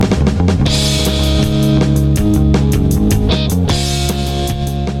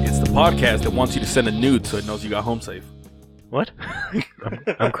podcast that wants you to send a nude so it knows you got home safe. What?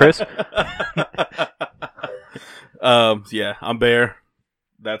 I'm Chris. Yeah, I'm Bear.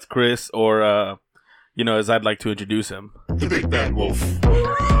 That's Chris, or as I'd like to introduce him, The Big Bad Wolf.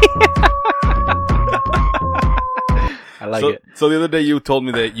 I like it. So the other day you told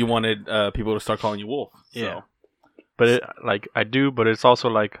me that you wanted people to start calling you Wolf. Yeah. But I do, but it's also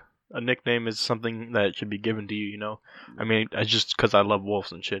like a nickname is something that should be given to you, you know? I mean, it's just because I love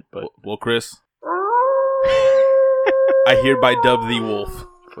wolves and shit, but... Well, Chris, I hereby dub thee Wolf.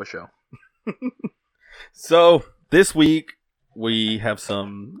 For sure. So, this week, we have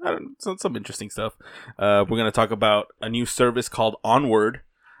some interesting stuff. We're going to talk about a new service called Onward,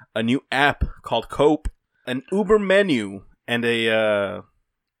 a new app called Cope, an Uber menu, and a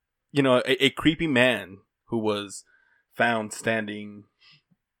creepy man who was found staring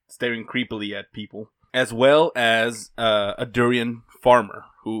creepily at people, as well as a durian farmer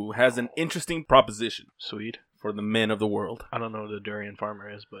who has an interesting proposition. Sweet. For the men of the world. I don't know what a durian farmer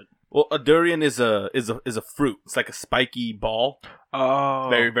is, but... Well, a durian is a fruit. It's like a spiky ball. Oh.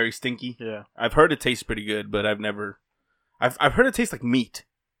 Very, very stinky. Yeah. I've heard it tastes pretty good, but I've heard it tastes like meat,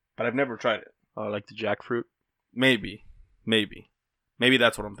 but I've never tried it. Oh, like the jackfruit? Maybe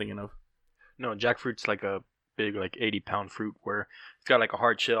that's what I'm thinking of. No, jackfruit's like a big, like 80-pound fruit where it's got like a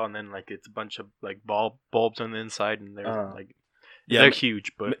hard shell and then like it's a bunch of like bulbs on the inside and they're like... Yeah, they're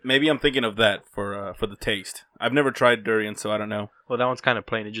huge, but... Maybe I'm thinking of that for the taste. I've never tried durian, so I don't know. Well, that one's kind of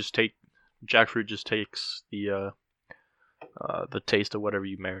plain. Jackfruit just takes the taste of whatever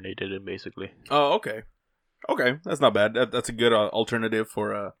you marinated in, basically. Oh, okay. Okay, that's not bad. That's a good alternative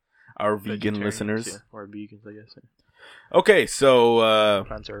for our vegan listeners. Yeah, or vegans, I guess. Yeah. Okay, so...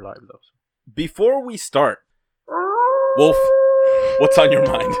 plants are alive, though. So. Before we start, Wolf, what's on your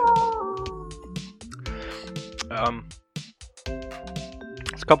mind?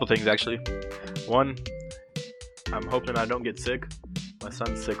 It's a couple things, actually. One, I'm hoping I don't get sick. My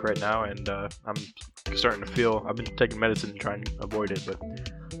son's sick right now, and I'm starting to feel... I've been taking medicine to try and avoid it, but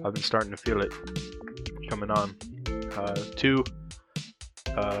I've been starting to feel it coming on. Two,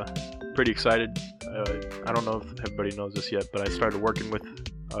 pretty excited. I don't know if everybody knows this yet, but I started working with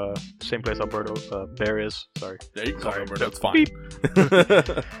the same place Alberto Bear is. Sorry. There you go, Alberto. It's fine.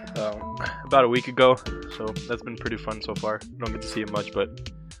 About a week ago, so that's been pretty fun so far. Don't get to see it much,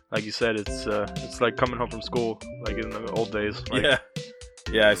 but like you said, it's like coming home from school, like in the old days. Like,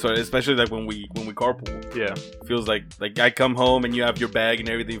 yeah. So especially like when we carpool. Yeah. Feels like I come home and you have your bag and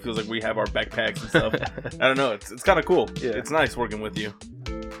everything. It feels like we have our backpacks and stuff. I don't know. It's kind of cool. Yeah. It's nice working with you.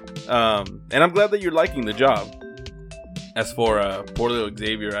 And I'm glad that you're liking the job. As for poor little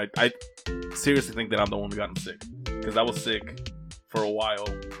Xavier, I seriously think that I'm the one who got him sick. Because I was sick for a while,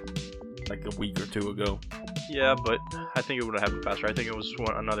 like a week or two ago. Yeah, but I think it would have happened faster. I think it was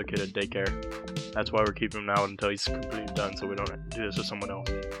another kid at daycare. That's why we're keeping him now until he's completely done, so we don't do this with someone else.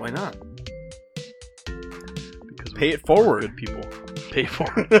 Why not? Because pay it forward. Good people. Pay it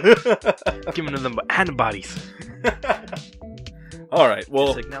forward. Giving them antibodies. All right.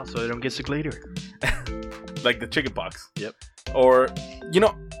 Well, get sick now, so they don't get sick later. Like the chicken pox. Yep. Or,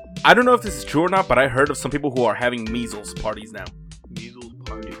 I don't know if this is true or not, but I heard of some people who are having measles parties now. Measles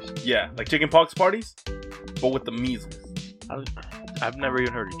parties? Yeah, like chicken pox parties, but with the measles. I've never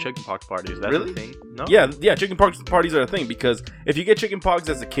even heard of chicken pox parties. That's really? A thing? No? Yeah, chicken pox parties are a thing because if you get chicken pox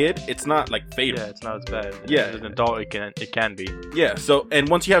as a kid, it's not like fatal. Yeah, it's not as bad. Yeah. As an adult, it can be. Yeah, so, and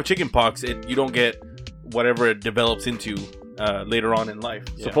once you have chicken pox, you don't get whatever it develops into later on in life,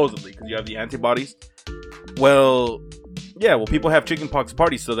 supposedly, because you have the antibodies. Well, people have chickenpox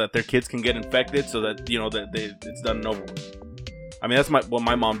parties so that their kids can get infected, so that it's done and over with. I mean, that's what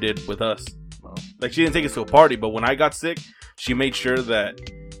my mom did with us. Like, she didn't take us to a party, but when I got sick, she made sure that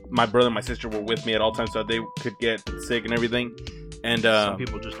my brother and my sister were with me at all times so that they could get sick and everything. And some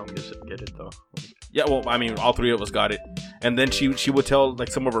people just don't get it though. Yeah, well, I mean, all three of us got it, and then she would tell like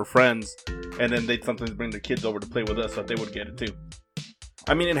some of her friends, and then they'd sometimes bring their kids over to play with us so that they would get it too.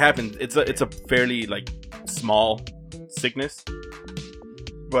 I mean, it happens. It's a fairly like small sickness,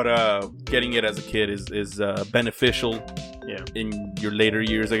 but getting it as a kid is beneficial. Yeah. In your later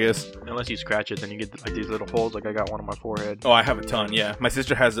years, I guess. Unless you scratch it, then you get like these little holes. Like I got one on my forehead. Oh, I have a ton. Yeah, my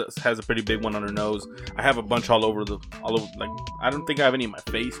sister has a pretty big one on her nose. I have a bunch all over. Like, I don't think I have any in my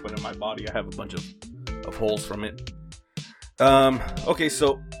face, but in my body, I have a bunch of holes from it. Okay,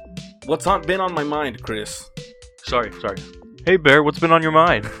 so what's been on my mind, Chris? Sorry. Hey, Bear, what's been on your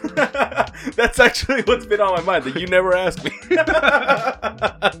mind? That's actually what's been on my mind, that you never asked me.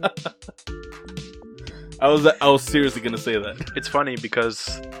 I was seriously gonna say that. It's funny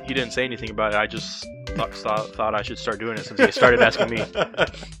because he didn't say anything about it. I just thought I should start doing it since he started asking me.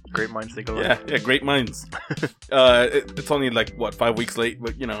 Great minds think alike. Yeah, great minds. It's only like what 5 weeks late,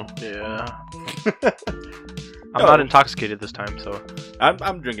 but you know. Yeah. I'm not intoxicated this time, so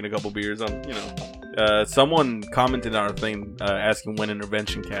I'm drinking a couple beers. Someone commented on our thing asking when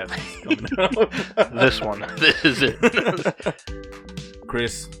Intervention Cast is coming out. This one. This is it.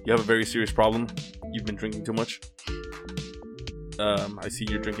 Chris, you have a very serious problem. You've been drinking too much. I see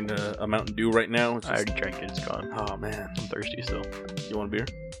you're drinking a Mountain Dew right now. I already drank it. It's gone. Oh man, I'm thirsty still. You want a beer?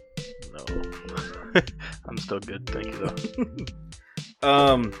 No. I'm still good. Thank you though.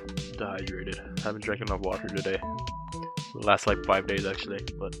 Dehydrated. I haven't drank enough water today. The last like 5 days actually,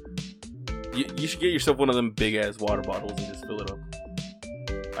 but you should get yourself one of them big ass water bottles and just fill it up.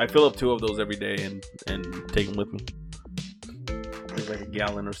 I fill up 2 of those every day and take them with me. It's like a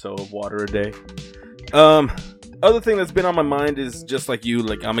gallon or so of water a day. Other thing that's been on my mind is just like you,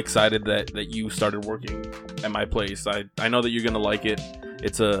 like I'm excited that you started working at my place. I know that you're gonna like it.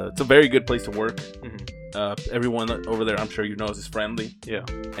 It's a very good place to work. Mm-hmm. Everyone over there, I'm sure you know, is friendly. Yeah.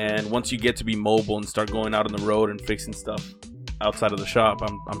 And once you get to be mobile and start going out on the road and fixing stuff outside of the shop,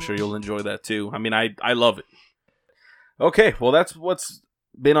 I'm sure you'll enjoy that too. I mean, I love it. Okay, well that's what's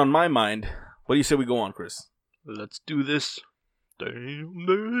been on my mind. What do you say we go on, Chris? Let's do this. Damn,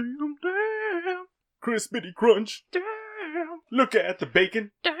 damn, damn. Crispity crunch. Damn. Look at the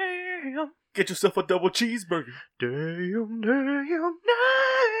bacon. Damn. Get yourself a double cheeseburger. Damn, damn, damn.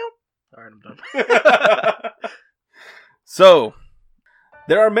 Alright, I'm done. So,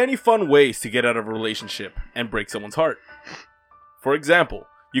 there are many fun ways to get out of a relationship and break someone's heart. For example,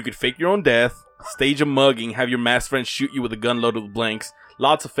 you could fake your own death, stage a mugging, have your masked friend shoot you with a gun loaded with blanks,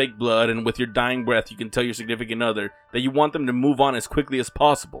 lots of fake blood, and with your dying breath you can tell your significant other that you want them to move on as quickly as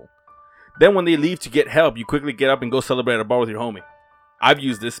possible. Then when they leave to get help, you quickly get up and go celebrate at a bar with your homie. I've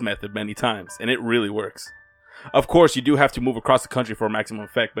used this method many times, and it really works. Of course, you do have to move across the country for a maximum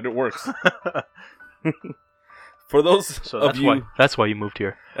effect, but it works. For those of you... That's why you moved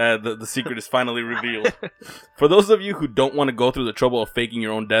here. The secret is finally revealed. For those of you who don't want to go through the trouble of faking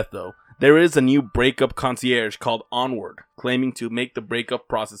your own death, though, there is a new breakup concierge called Onward, claiming to make the breakup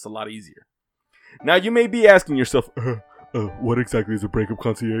process a lot easier. Now, you may be asking yourself, what exactly is a breakup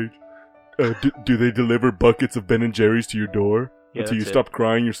concierge? Do they deliver buckets of Ben & Jerry's to your door until you stop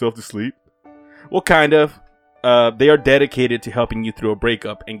crying yourself to sleep? Well, kind of. They are dedicated to helping you through a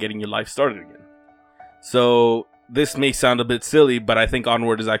breakup and getting your life started again. So, this may sound a bit silly, but I think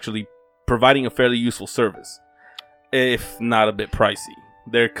Onward is actually providing a fairly useful service, if not a bit pricey.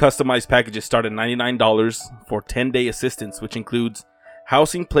 Their customized packages start at $99 for 10-day assistance, which includes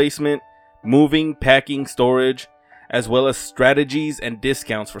housing placement, moving, packing, storage, as well as strategies and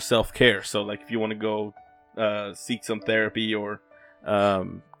discounts for self-care. So, like, if you want to go seek some therapy or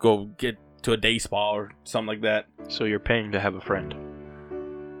go get to a day spa or something like that. So you're paying to have a friend.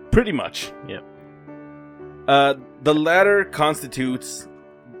 Pretty much. Yeah. The latter constitutes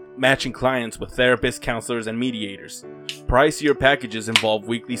matching clients with therapists, counselors, and mediators. Pricier packages involve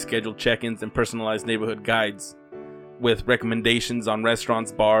weekly scheduled check-ins and personalized neighborhood guides with recommendations on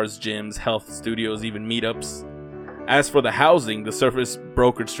restaurants, bars, gyms, health studios, even meetups. As for the housing, the service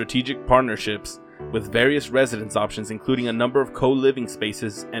brokered strategic partnerships with various residence options, including a number of co-living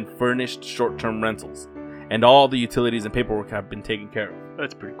spaces and furnished short-term rentals. And all the utilities and paperwork have been taken care of.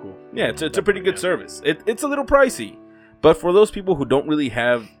 That's pretty cool. Yeah, it's a pretty good service. It's a little pricey, but for those people who don't really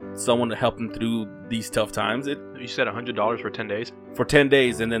have someone to help them through these tough times, You said $100 for 10 days? For 10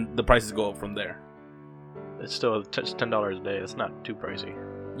 days, and then the prices go up from there. It's still $10 a day. It's not too pricey.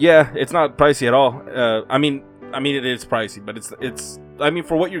 Yeah, it's not pricey at all. I mean it is pricey, but it's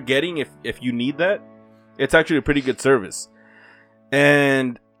for what you're getting, if you need that, it's actually a pretty good service.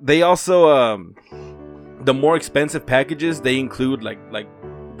 And they also the more expensive packages, they include like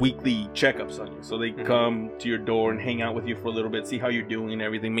weekly checkups on you. So they come to your door and hang out with you for a little bit, see how you're doing and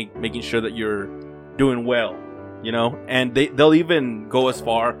everything, making sure that you're doing well, you know? And they'll even go as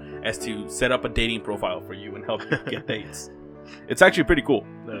far as to set up a dating profile for you and help you get dates. It's actually pretty cool.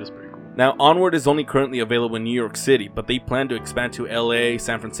 That is pretty cool. Now, Onward is only currently available in New York City, but they plan to expand to LA,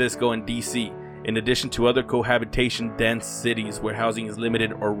 San Francisco, and DC, in addition to other cohabitation-dense cities where housing is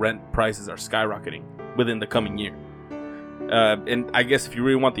limited or rent prices are skyrocketing within the coming year. And I guess if you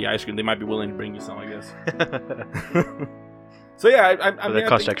really want the ice cream, they might be willing to bring you some, I guess. So yeah, I mean, it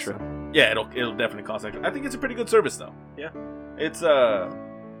costs extra. Yeah, it'll definitely cost extra. I think it's a pretty good service, though. Yeah. It's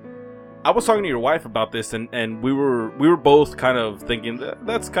I was talking to your wife about this, and we were both kind of thinking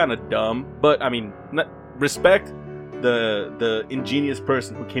that's kind of dumb, but I mean, respect. the ingenious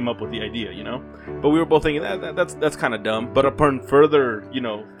person who came up with the idea, you know. But we were both thinking that's kind of dumb. But upon further, you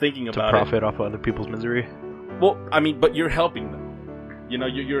know, thinking about to profit off of other people's misery. Well, I mean, but you're helping them. You know,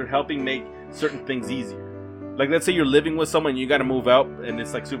 you're helping make certain things easier. Like, let's say you're living with someone, and you got to move out, and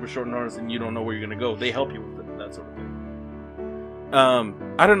it's like super short notice, and you don't know where you're gonna go. They help you with it, that sort of thing.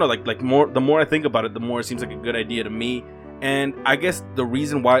 I don't know. Like the more I think about it, the more it seems like a good idea to me. And I guess the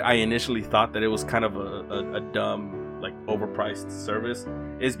reason why I initially thought that it was kind of a dumb, like, overpriced service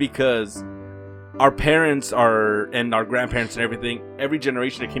is because our parents and our grandparents and everything, every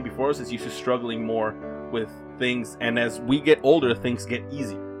generation that came before us is used to struggling more with things, and as we get older, things get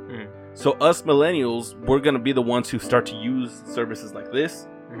easier. So us millennials, we're going to be the ones who start to use services like this,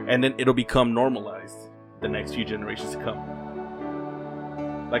 and then it'll become normalized the next few generations to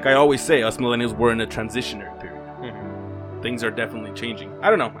come. Like I always say, us millennials, we're in a transitionary period. Things are definitely changing. I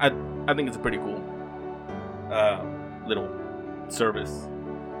don't know. I think it's a pretty cool little service.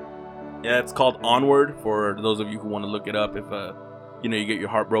 Yeah, it's called Onward, for those of you who want to look it up. If you know, you get your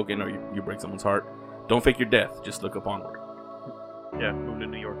heart broken or you break someone's heart, don't fake your death. Just look up Onward. Yeah, moved to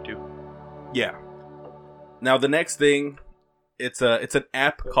New York too. Yeah. Now the next thing, it's an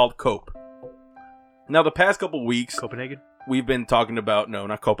app called Cope. Now the past couple weeks, Copenhagen, we've been talking about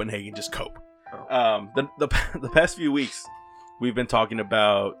not Copenhagen, just Cope. Oh. The past few weeks, we've been talking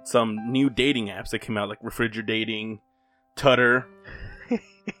about some new dating apps that came out, like Refrigerating, Tutter.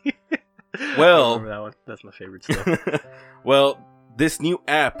 Well, I remember that one. That's my favorite stuff. Well, this new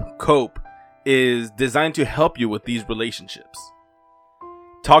app, Cope, is designed to help you with these relationships.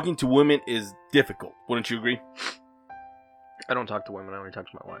 Talking to women is difficult, wouldn't you agree? I don't talk to women. I only talk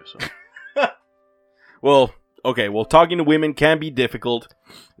to my wife. So. Well, okay. Well, talking to women can be difficult.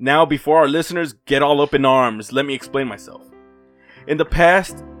 Now, before our listeners get all up in arms, let me explain myself. In the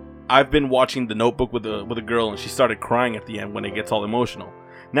past, I've been watching The Notebook with a girl, and she started crying at the end when it gets all emotional.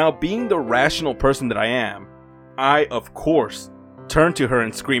 Now, being the rational person that I am, I, of course, turned to her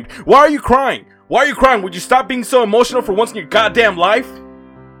and screamed, "Why are you crying? Why are you crying? Would you stop being so emotional for once in your goddamn life?"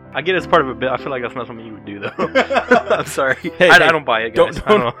 I get it's part of a bit. I feel like that's not something you would do, though. I'm sorry. Hey, I don't buy it, guys.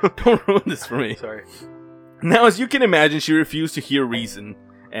 Don't ruin this for me. Sorry. Now, as you can imagine, she refused to hear reason,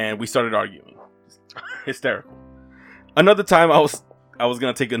 and we started arguing. Hysterical. Another time, I was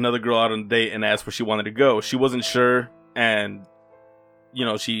gonna take another girl out on a date and ask where she wanted to go. She wasn't sure, and you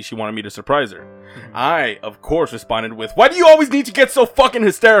know, she wanted me to surprise her. I, of course, responded with, "Why do you always need to get so fucking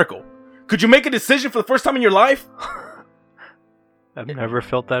hysterical? Could you make a decision for the first time in your life?" I've never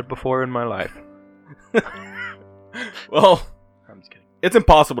felt that before in my life. Well, I'm just kidding. It's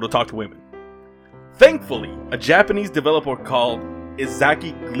impossible to talk to women. Thankfully, a Japanese developer called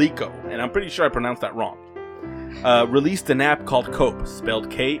Izaki Glico, and I'm pretty sure I pronounced that wrong, released an app called Cope, spelled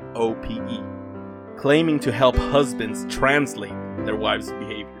K-O-P-E, claiming to help husbands translate their wives'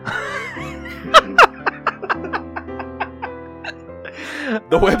 behavior.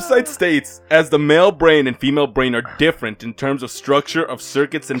 The website states, as the male brain and female brain are different in terms of structure of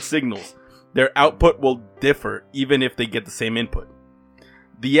circuits and signals, their output will differ even if they get the same input.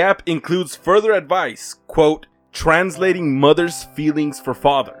 The app includes further advice, quote, translating mother's feelings for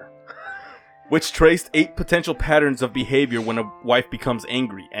father, which traced 8 potential patterns of behavior when a wife becomes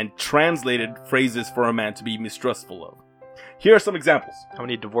angry, and translated phrases for a man to be mistrustful of. Here are some examples. How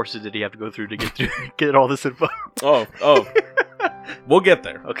many divorces did he have to go through to get all this info? Oh. We'll get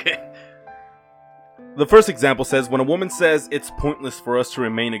there. Okay. The first example says, when a woman says it's pointless for us to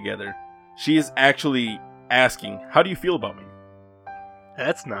remain together, she is actually asking, how do you feel about me?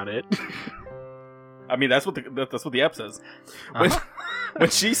 That's not it. I mean, that's what the app says. When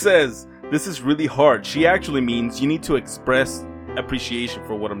she says, this is really hard, she actually means you need to express appreciation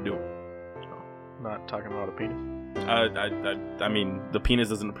for what I'm doing. Not talking about a penis. I mean, the penis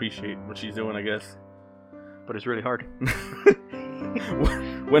doesn't appreciate what she's doing, I guess. But it's really hard.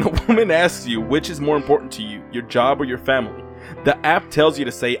 When a woman asks you which is more important to you, your job or your family, the app tells you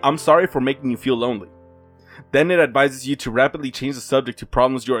to say, I'm sorry for making you feel lonely. Then it advises you to rapidly change the subject to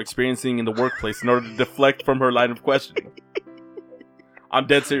problems you're experiencing in the workplace in order to deflect from her line of questioning. I'm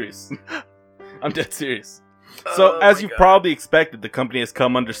dead serious. So, as you probably expected, the company has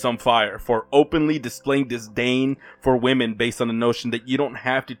come under some fire for openly displaying disdain for women based on the notion that you don't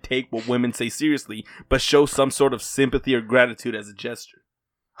have to take what women say seriously, but show some sort of sympathy or gratitude as a gesture.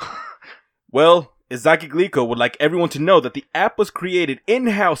 Well, Izaki Glico would like everyone to know that the app was created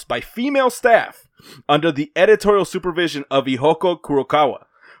in-house by female staff under the editorial supervision of Ihoko Kurokawa,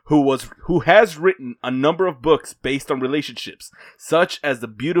 who has written a number of books based on relationships, such as the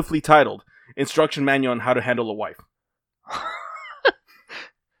beautifully titled Instruction Manual on How to Handle a Wife.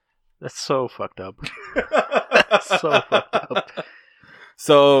 That's so fucked up. So fucked up.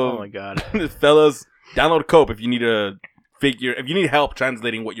 So, Oh my god. fellas, download Cope if you need if you need help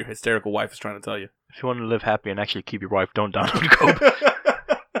translating what your hysterical wife is trying to tell you. If you want to live happy and actually keep your wife, don't download Cope.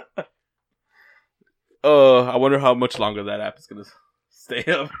 I wonder how much longer that app is gonna stay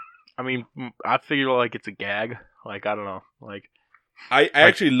up. I mean, I figure like it's a gag. Like, I don't know. Like, I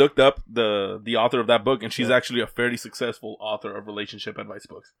actually looked up the author of that book, and she's Yeah. actually a fairly successful author of relationship advice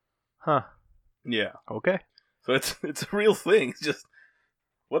books. huh? Yeah, Okay. so it's a real thing. It's just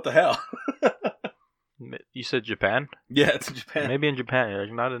what the hell? You said Japan? Yeah, it's in Japan. Maybe in Japan,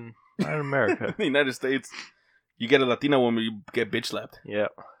 like not in America. In the United States, you get a Latina woman, you get bitch slapped. Yeah.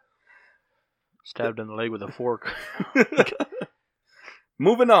 Stabbed in the leg with a fork.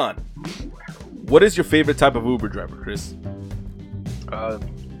 Moving on. What is your favorite type of Uber driver, Chris?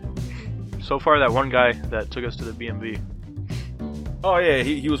 So far, that one guy that took us to the BMV. Oh yeah,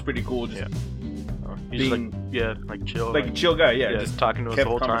 he was pretty cool. Just He's being like chill. like a chill guy. Yeah, just talking to us the kept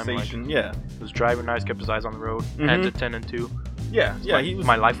whole time. Like, conversation. Yeah, was driving nice, kept his eyes on the road. Hands at 10 and 2. yeah. He was.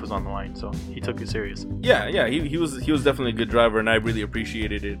 My life was on the line, so he took it serious. Yeah. He was definitely a good driver, and I really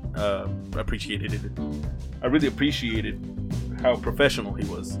appreciated it. I really appreciated how professional he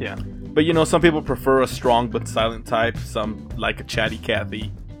was. Yeah. But some people prefer a strong but silent type. Some like a chatty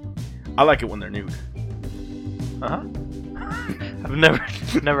Cathy. I like it when they're nude. I've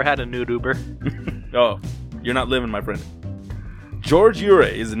never had a nude Uber. Oh, you're not living, my friend. George Ure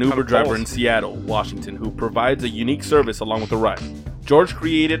is an Uber Come driver close. in Seattle, Washington, who provides a unique service along with a ride. George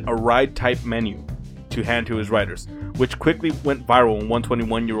created a ride-type menu to hand to his riders, which quickly went viral when one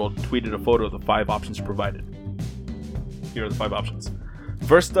 21-year-old tweeted a photo of the 5 options provided. Here are the 5 options.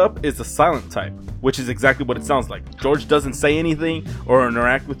 First up is the silent type, which is exactly what it sounds like. George doesn't say anything or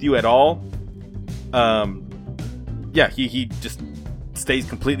interact with you at all. He just stays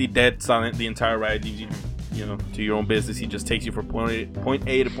completely dead silent the entire ride, leaves you, to your own business. He just takes you from point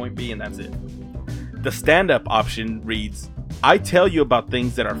A to point B, and that's it. The stand-up option reads, I tell you about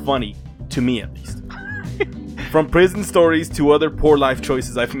things that are funny, to me at least. From prison stories to other poor life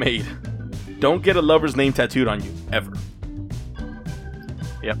choices I've made. Don't get a lover's name tattooed on you, ever.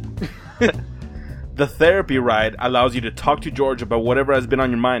 Yep. The therapy ride allows you to talk to George about whatever has been on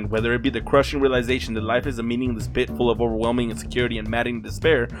your mind, whether it be the crushing realization that life is a meaningless pit full of overwhelming insecurity and maddening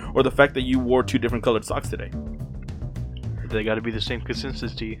despair, or the fact that you wore 2 different colored socks today. They got to be the same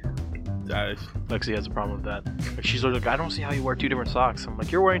consistency. Lexi has a problem with that. Like, she's like, I don't see how you wear 2 different socks. I'm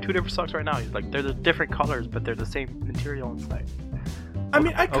like, you're wearing 2 different socks right now. He's like, they're the different colors, but they're the same material inside. I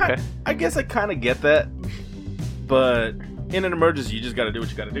mean, I guess I kind of get that, but in an emergency, you just got to do what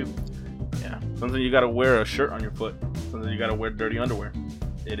you got to do. Yeah. Sometimes you got to wear a shirt on your foot. Sometimes you got to wear dirty underwear.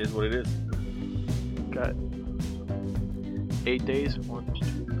 It is what it is. Got 8 days. 1,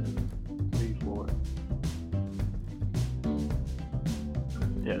 2, 3, 4.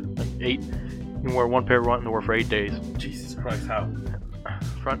 Yeah, like 8. You can wear 1 pair of underwear for 8 days. Jesus Christ, how?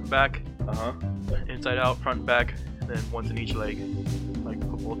 Front and back, Uh-huh. inside out, front and back, and then once in each leg. Like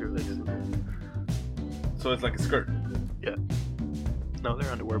both your legs. So it's like a skirt, No,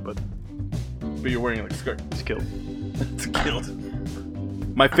 they're underwear, but but you're wearing it like a skirt. it's killed. It's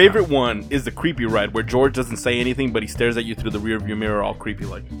killed. My favorite one is the creepy ride, where George doesn't say anything, but he stares at you through the rearview mirror, all creepy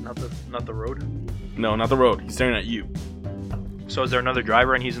like. Not the road. No, not the road. He's staring at you. So is there another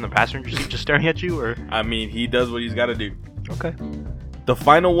driver and he's in the passenger seat just staring at you, or? I mean, he does what he's got to do. Okay. The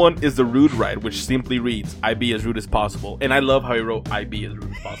final one is the rude ride, which simply reads, I be as rude as possible. And I love how he wrote, I be as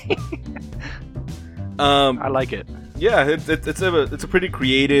rude as possible. I like it. Yeah, it's a pretty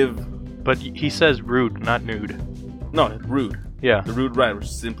creative. But he says rude, not nude. No, rude. Yeah. The rude ride, which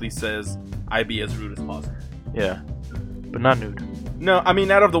simply says, I be as rude as possible. Yeah. But not nude. No, I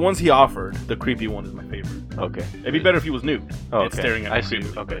mean, out of the ones he offered, the creepy one is my favorite. Okay. It'd be better if he was nude. Oh, and okay. staring at me I see.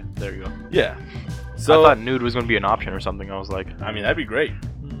 creepily. Okay, there you go. Yeah. So I thought nude was going to be an option or something. I was like, I mean, that'd be great.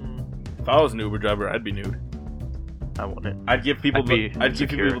 If I was an Uber driver, I'd be nude. I want it. I'd give people I'd give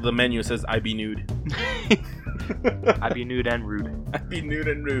people the menu that says I be nude. I'd be nude and rude. I'd be nude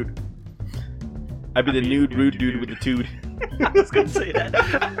and rude. I'd be the nude rude dude with the tude. I was going to say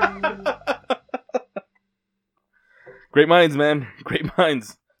that. Great minds, man. Great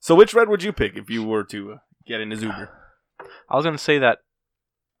minds. So which ride would you pick if you were to get in his Uber? I was going to say that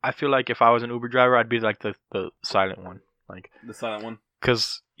I feel like if I was an Uber driver, I'd be like the silent one. Like The silent one?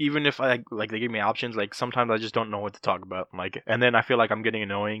 Because even if they give me options, like sometimes I just don't know what to talk about. Like, and then I feel like I'm getting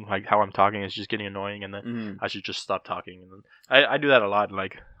annoying. Like how I'm talking is just getting annoying, and then I should just stop talking. And then I do that a lot.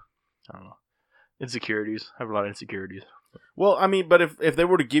 Like, I don't know, insecurities. I have a lot of insecurities. Well, I mean, but if they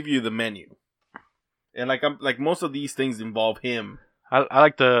were to give you the menu, and like most of these things involve him I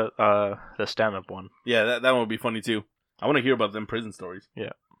like the stand-up one. Yeah, that one would be funny too. I want to hear about them prison stories.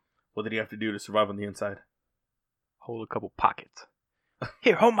 Yeah. What did he have to do to survive on the inside? Hold a couple pockets.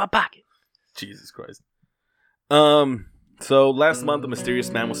 Here, hold my pocket. Jesus Christ. So last month, a mysterious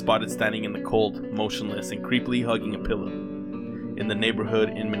man was spotted standing in the cold, motionless, and creepily hugging a pillow in the neighborhood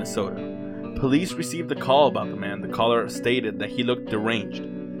in Minnesota. Police received a call about the man. The caller stated that he looked deranged.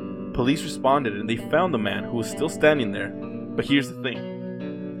 Police responded and they found the man, who was still standing there. But here's the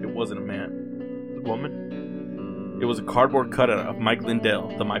thing. It wasn't a man. The woman? It was a cardboard cutout of Mike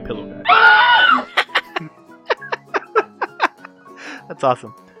Lindell, the My Pillow guy. That's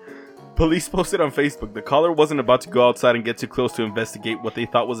awesome. Police posted on Facebook the caller wasn't about to go outside and get too close to investigate what they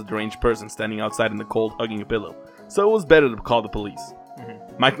thought was a deranged person standing outside in the cold hugging a pillow. So it was better to call the police.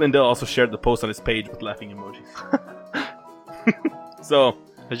 Mm-hmm. Mike Lindell also shared the post on his page with laughing emojis. So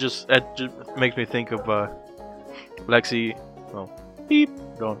it just makes me think of Lexi. Oh, beep.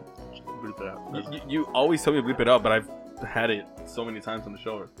 Don't bleep it out. You always tell me to bleep it out, but I've had it so many times on the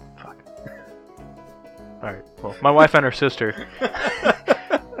show. Fuck. Alright, well, my wife and her sister,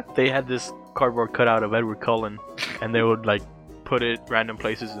 they had this cardboard cutout of Edward Cullen, and they would, like, put it random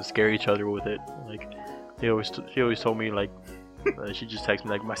places and scare each other with it. Like, she always told me, like, she just texted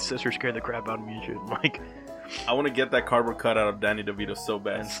me, like, my sister scared the crap out of me and shit. I'm like, I want to get that cardboard cutout of Danny DeVito so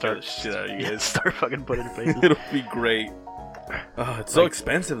bad and start the shit out of you guys. Start fucking putting it in places. It'll be great. Oh, it's so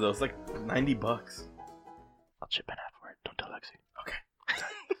expensive, though. It's like $90. I'll chip in afterward. Don't tell Lexi. Okay.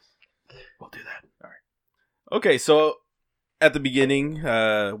 We'll do that. All right. Okay, so at the beginning,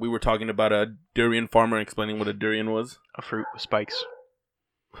 we were talking about a durian farmer explaining what a durian was. A fruit with spikes.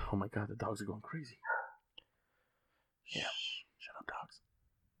 Oh my god, the dogs are going crazy. Yeah. Shut up,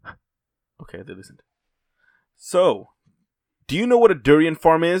 dogs. Okay, they listened. So, do you know what a durian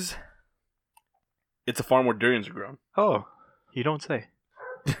farm is? It's a farm where durians are grown. Oh, you don't say.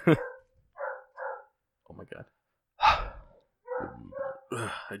 Oh my god.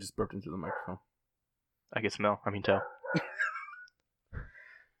 I just burped into the microphone. I can smell. I mean, tell.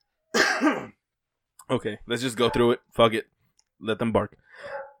 Okay, let's just go through it. Fuck it. Let them bark.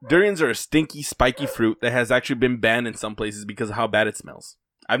 Durians are a stinky, spiky fruit that has actually been banned in some places because of how bad it smells.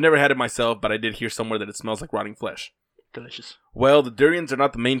 I've never had it myself, but I did hear somewhere that it smells like rotting flesh. Delicious. Well, the durians are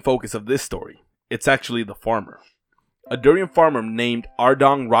not the main focus of this story. It's actually the farmer. A durian farmer named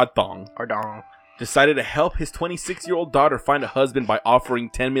Ardong Rodthong decided to help his 26-year-old daughter find a husband by offering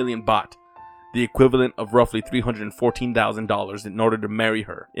 10 million baht, the equivalent of roughly $314,000, in order to marry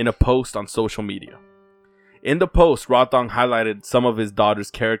her, in a post on social media. In the post, Rodthong highlighted some of his daughter's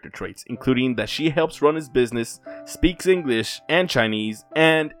character traits, including that she helps run his business, speaks English and Chinese,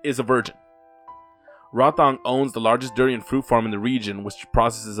 and is a virgin. Rodthong owns the largest durian fruit farm in the region, which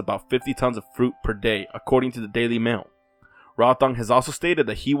processes about 50 tons of fruit per day, according to the Daily Mail. Rodthong has also stated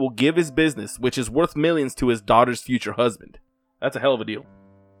that he will give his business, which is worth millions, to his daughter's future husband. That's a hell of a deal.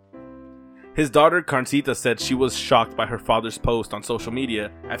 His daughter, Carncita, said she was shocked by her father's post on social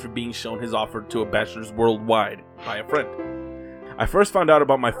media after being shown his offer to a bachelor's worldwide by a friend. I first found out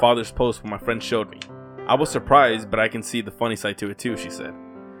about my father's post when my friend showed me. I was surprised, but I can see the funny side to it too, she said.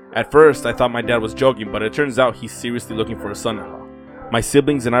 At first, I thought my dad was joking, but it turns out he's seriously looking for a son-in-law. My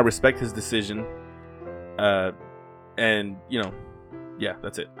siblings and I respect his decision. And, you know, yeah,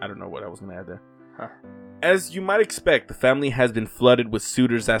 that's it. I don't know what I was going to add there. Huh. As you might expect, the family has been flooded with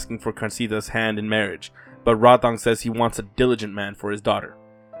suitors asking for Carncita's hand in marriage, but Rodthong says he wants a diligent man for his daughter.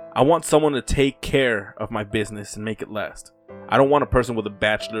 I want someone to take care of my business and make it last. I don't want a person with a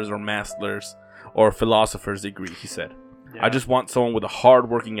bachelor's or master's or a philosopher's degree, he said. Yeah. I just want someone with a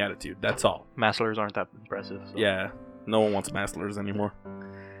hard-working attitude, that's all. Master's aren't that impressive. So. Yeah, no one wants master's anymore.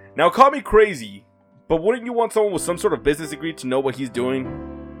 Now, call me crazy, but wouldn't you want someone with some sort of business degree to know what he's doing?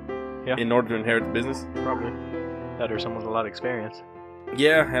 Yeah. In order to inherit the business? Probably. That or someone with a lot of experience.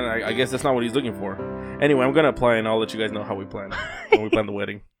 Yeah, and I guess that's not what he's looking for. Anyway, I'm going to apply and I'll let you guys know how we plan when we plan the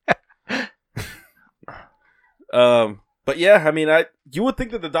wedding. But yeah, I mean, you would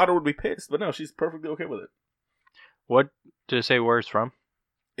think that the daughter would be pissed, but no, she's perfectly okay with it. What did it say where it's from?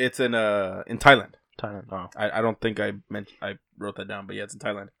 It's in Thailand. Thailand, oh. I don't think I wrote that down, but yeah, it's in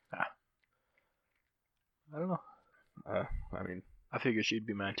Thailand. I don't know. I mean, I figured she'd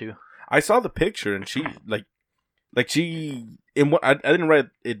be mad too. I saw the picture and she in what I didn't write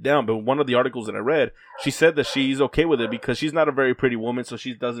it down, but one of the articles that I read, she said that she's okay with it because she's not a very pretty woman, so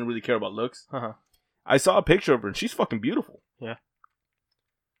she doesn't really care about looks. Uh-huh. I saw a picture of her and she's fucking beautiful. Yeah.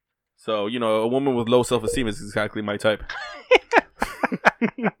 So, you know, a woman with low self-esteem is exactly my type.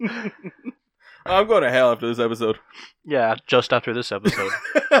 I'm going to hell after this episode. Yeah, just after this episode.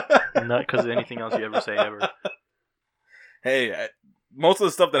 Not because of anything else you ever say ever. Hey, most of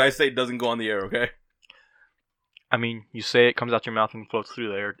the stuff that I say doesn't go on the air. Okay. I mean, you say it, comes out your mouth, and floats through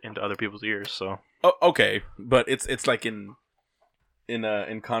the air into other people's ears. So. Oh, okay, but it's like in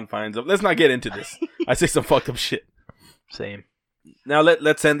confines of. Let's not get into this. I say some fucked up shit. Same. Now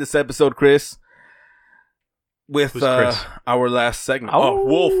let's end this episode, Chris, with Chris? Our last segment. Oh. Oh,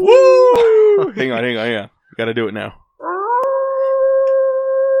 Wolf! Woo! hang on. Yeah, got to do it now.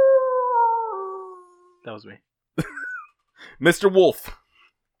 That was me. Mr. Wolf.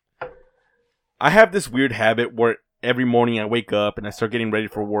 I have this weird habit where every morning I wake up and I start getting ready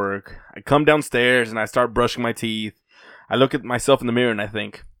for work. I come downstairs and I start brushing my teeth. I look at myself in the mirror and I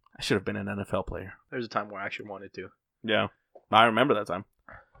think, I should have been an NFL player. There's a time where I actually wanted to. Yeah. I remember that time.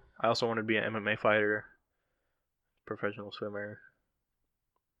 I also wanted to be an MMA fighter, professional swimmer.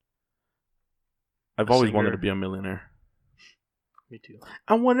 I've A always singer. wanted to be a millionaire. Me too.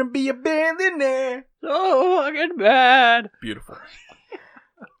 I want to be a billionaire. So fucking bad. Beautiful.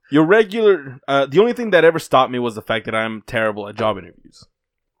 Your regular... the only thing that ever stopped me was the fact that I'm terrible at job interviews.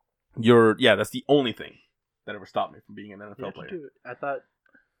 That's the only thing that ever stopped me from being an NFL player. Dude, I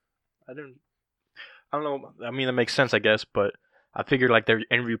don't know. I mean, that makes sense, I guess, but I figured like their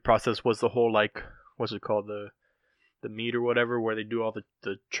interview process was the whole like, what's it called, the meet or whatever, where they do all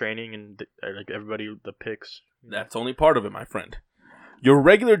the training and like everybody the picks. That's only part of it, my friend. Your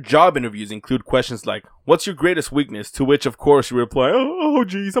regular job interviews include questions like, what's your greatest weakness? To which, of course, you reply, oh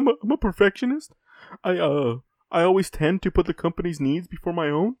geez, I'm a perfectionist. I always tend to put the company's needs before my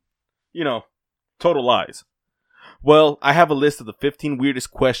own. You know, total lies. Well, I have a list of the 15 weirdest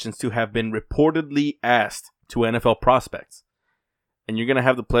questions to have been reportedly asked to NFL prospects. And you're going to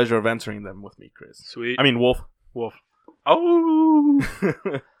have the pleasure of answering them with me, Chris. Sweet. I mean, Wolf. Oh!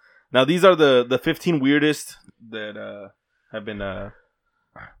 Now, these are the 15 weirdest that have been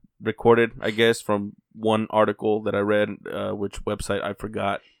recorded, I guess, from one article that I read, which website I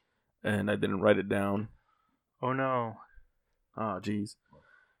forgot, and I didn't write it down. Oh, no. Oh, jeez.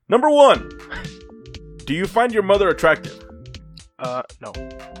 Number 1. Do you find your mother attractive? No.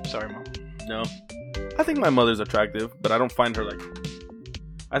 Sorry, Mom. No. I think my mother's attractive, but I don't find her like...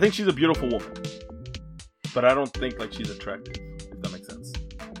 I think she's a beautiful woman. But I don't think like she's attractive, if that makes sense.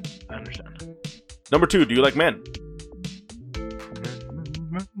 I understand. Number 2, do you like men?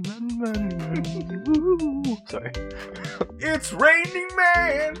 Sorry. It's raining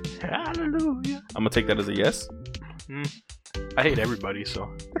man! Hallelujah. I'm gonna take that as a yes. I hate everybody,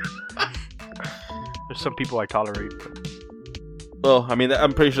 so... There's some people I tolerate, but... Well, I mean,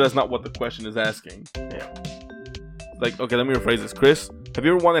 I'm pretty sure that's not what the question is asking. Yeah. Like, okay, let me rephrase this. Chris, have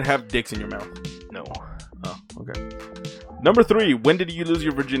you ever wanted to have dicks in your mouth? No. Oh, okay. Number 3, when did you lose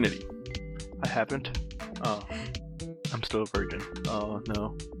your virginity? I haven't. Oh. I'm still a virgin. Oh,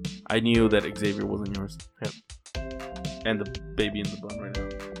 no. I knew that Xavier wasn't yours. Yep. And the baby in the bun right now.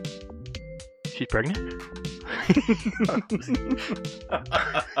 She's pregnant?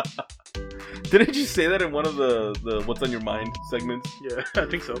 Didn't you say that in one of the What's on Your Mind segments? Yeah, I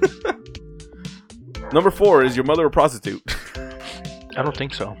think so. Number 4, is your mother a prostitute? I don't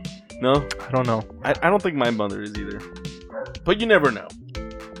think so. No? I don't know. I don't think my mother is either. But you never know.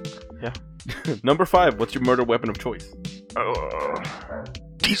 Yeah. Number 5, what's your murder weapon of choice?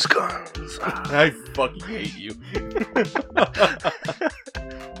 These guns. I fucking hate you.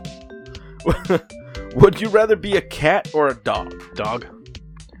 Would you rather be a cat or a dog? Dog.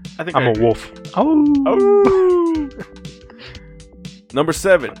 I think I'm a agree. wolf. Oh. Number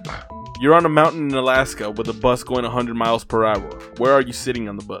 7. You're on a mountain in Alaska with a bus going 100 miles per hour. Where are you sitting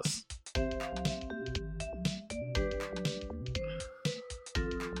on the bus?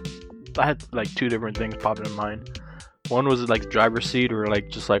 I had like 2 different things popping in mind. One was like the driver's seat, or like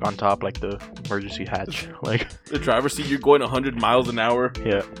just like on top, like the emergency hatch. Like The driver's seat, you're going 100 miles an hour.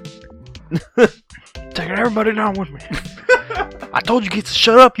 yeah. Taking everybody down with me. I told you kids to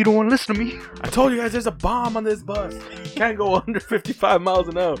shut up. You don't want to listen to me. I told you guys there's a bomb on this bus. Can't go under 55 miles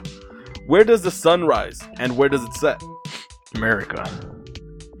an hour. Where does the sun rise and where does it set? America.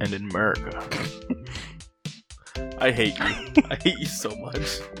 And in America. I hate you. I hate you so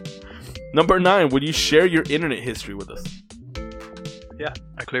much. Number 9, would you share your internet history with us? Yeah,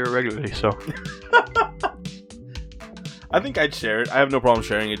 I clear it regularly, so. I think I'd share it. I have no problem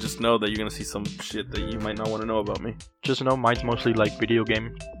sharing it. Just know that you're going to see some shit that you might not want to know about me. Just know mine's mostly like video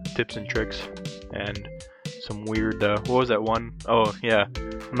game tips and tricks and some weird, what was that one? Oh, yeah.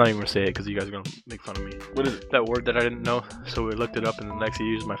 I'm not even going to say it because you guys are going to make fun of me. What is it? That word that I didn't know. So we looked it up, and the next he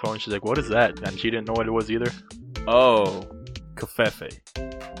used my phone. She's like, what is that? And she didn't know what it was either. Oh, covfefe.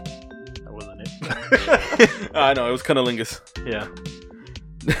 That wasn't it. I know, it was cunnilingus. Yeah.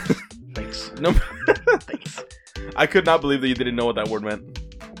 Thanks. Number Thanks. I could not believe that you didn't know what that word meant.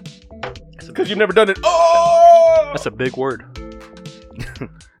 Because you've never done it. Oh! That's a big word.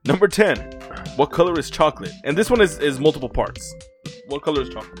 Number 10. What color is chocolate? And this one is multiple parts. What color is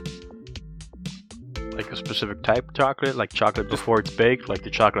chocolate? Like a specific type of chocolate, like chocolate before it's baked, like the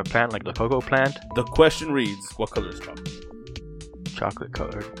chocolate plant, like the cocoa plant. The question reads, what color is chocolate? Chocolate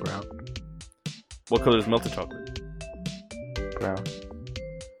colored, brown. What color is melted chocolate? Brown.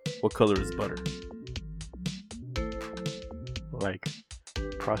 What color is butter? Like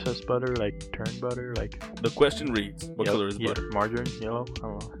processed butter, like turned butter, like. The question reads, what color is butter? Margarine, yellow. I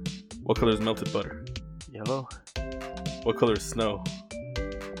don't know. What color is melted butter? Yellow. What color is snow?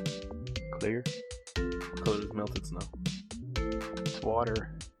 Clear. What color is melted snow? It's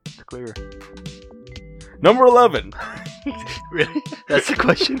water. It's clear. Number 11. Really? That's the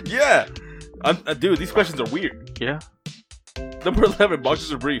question? Yeah. Dude, these questions are weird. Yeah. Number 11,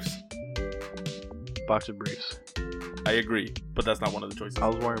 boxers or briefs? Boxer briefs. I agree, but that's not one of the choices. I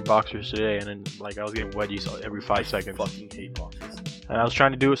was wearing boxers today, and then like I was getting wedgies every 5 seconds. I fucking hate boxers. And I was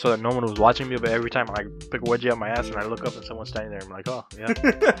trying to do it so that no one was watching me, but every time I pick a wedgie out my ass and I look up and someone's standing there, I'm like, oh, yeah.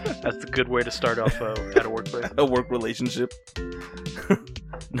 That's a good way to start off at a workplace. A work relationship.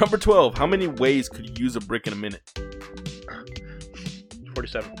 Number 12, how many ways could you use a brick in a minute?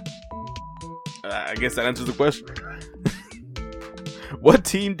 47. I guess that answers the question. What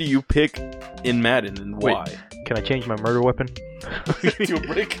team do you pick in Madden and why? Wait, can I change my murder weapon? To a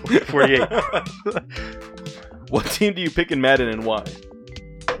brick? 48. What team do you pick in Madden and why?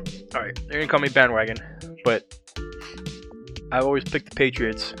 Alright, they're gonna call me bandwagon, but I always pick the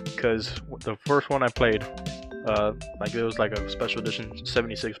Patriots because the first one I played, like it was like a special edition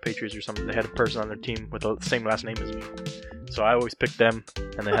 76 Patriots or something. They had a person on their team with the same last name as me. So I always picked them,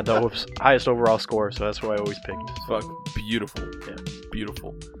 and they had the highest overall score, so that's who I always picked. Fuck, beautiful. Yeah.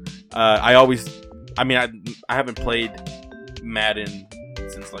 Beautiful. I haven't played Madden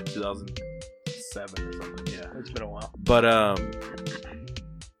since like 2007 or something. Yeah, it's been a while. But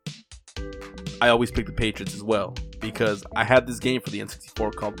I always pick the Patriots as well because I had this game for the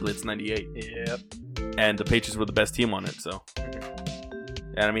N64 called Blitz 98. Yep. And the Patriots were the best team on it, so.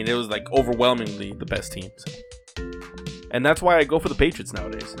 And I mean, it was like overwhelmingly the best team. So. And that's why I go for the Patriots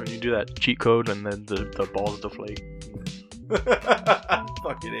nowadays. When you do that cheat code and then the balls deflate. I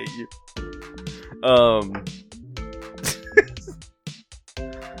fucking hate you.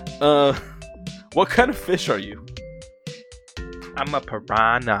 What kind of fish are you? I'm a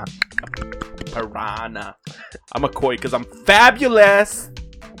piranha. Piranha. I'm a koi because I'm fabulous.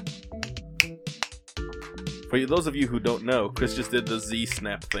 For those of you who don't know, Chris just did the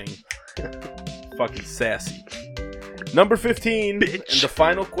Z-snap thing. Fucking sassy. Number 15, Bitch. And the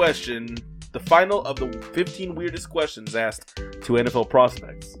final question, the final of the 15 weirdest questions asked to NFL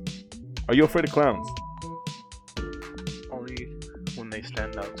prospects. Are you afraid of clowns? Only when they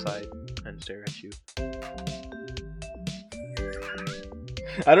stand outside and stare at you.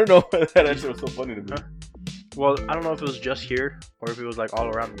 I don't know why that answer was so funny to me. Well, I don't know if it was just here or if it was like all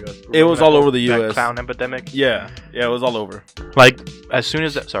around the U.S. It was all over the that U.S. clown epidemic. Yeah, it was all over. Like as soon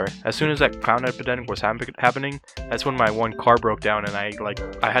as that clown epidemic was happening, that's when my one car broke down and I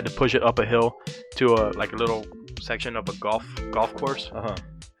had to push it up a hill to a little section of a golf course.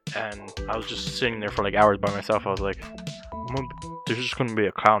 And I was just sitting there for like hours by myself. I was like, there's just gonna be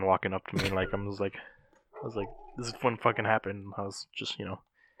a clown walking up to me. Like I was like, this wouldn't fucking happen. I was just,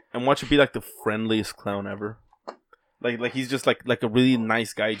 And watch it be like the friendliest clown ever. Like he's just like a really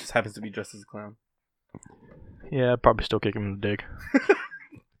nice guy. He just happens to be dressed as a clown. Yeah, I'd probably still kick him in the dick.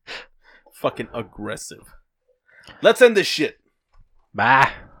 Fucking aggressive. Let's end this shit.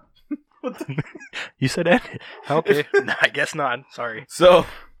 Bye. You said end it. Okay. Nah, I guess not. Sorry. So,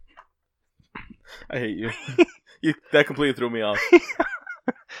 I hate you. That completely threw me off.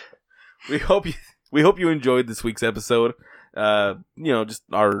 We hope you enjoyed this week's episode. Just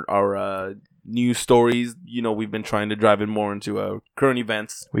our news stories. We've been trying to drive in more into current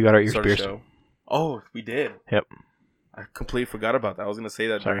events. We got our ears pierced. Oh, we did. Yep. I completely forgot about that. I was gonna say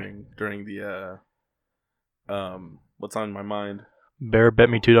that Sorry. during the what's on my mind. Bear bet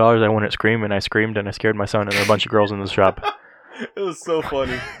me $2 I wouldn't scream, and I screamed and I scared my son and a bunch of girls in the shop. It was so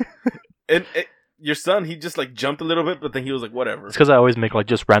funny. And your son, he just like jumped a little bit, but then he was like, whatever. It's because I always make like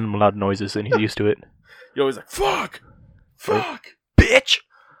just random loud noises, and he's used to it. You're always like, fuck, bitch.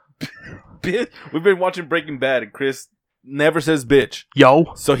 Bitch. We've been watching Breaking Bad, and Chris never says bitch.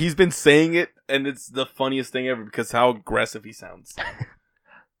 Yo. So he's been saying it, and it's the funniest thing ever because how aggressive he sounds.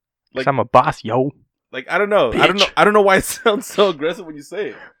 Like I'm a boss, yo. Like I don't know. I don't know why it sounds so aggressive when you say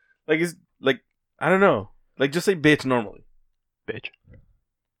it. Like it's like I don't know. Like just say bitch normally. Bitch.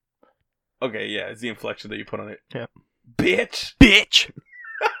 Okay, yeah, it's the inflection that you put on it. Yeah. Bitch.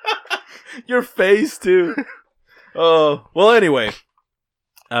 Your face too. Oh, well. Anyway,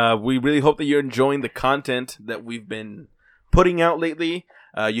 we really hope that you're enjoying the content that we've been putting out lately.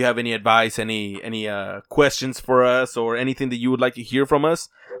 You have any advice, any questions for us, or anything that you would like to hear from us?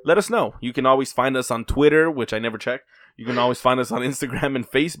 Let us know. You can always find us on Twitter, which I never check. You can always find us on Instagram and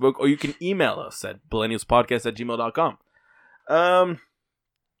Facebook, or you can email us at millennialspodcast@gmail.com.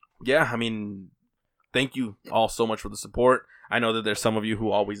 Yeah, I mean, thank you all so much for the support. I know that there's some of you who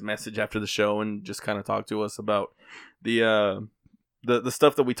always message after the show and just kind of talk to us about the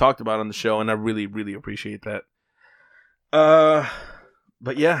stuff that we talked about on the show, and I really, really appreciate that.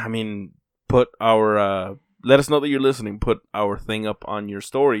 But yeah, I mean, let us know that you're listening. Put our thing up on your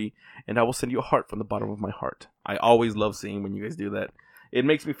story, and I will send you a heart from the bottom of my heart. I always love seeing when you guys do that. It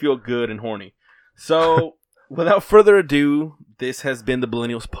makes me feel good and horny. So, without further ado, this has been the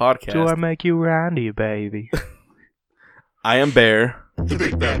Millennials Podcast. Do I make you randy, baby? I am Bear. The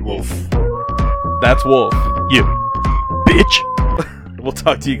Big Bad Wolf. That's Wolf. You bitch. We'll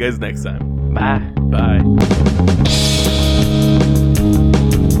talk to you guys next time. Bye. Bye.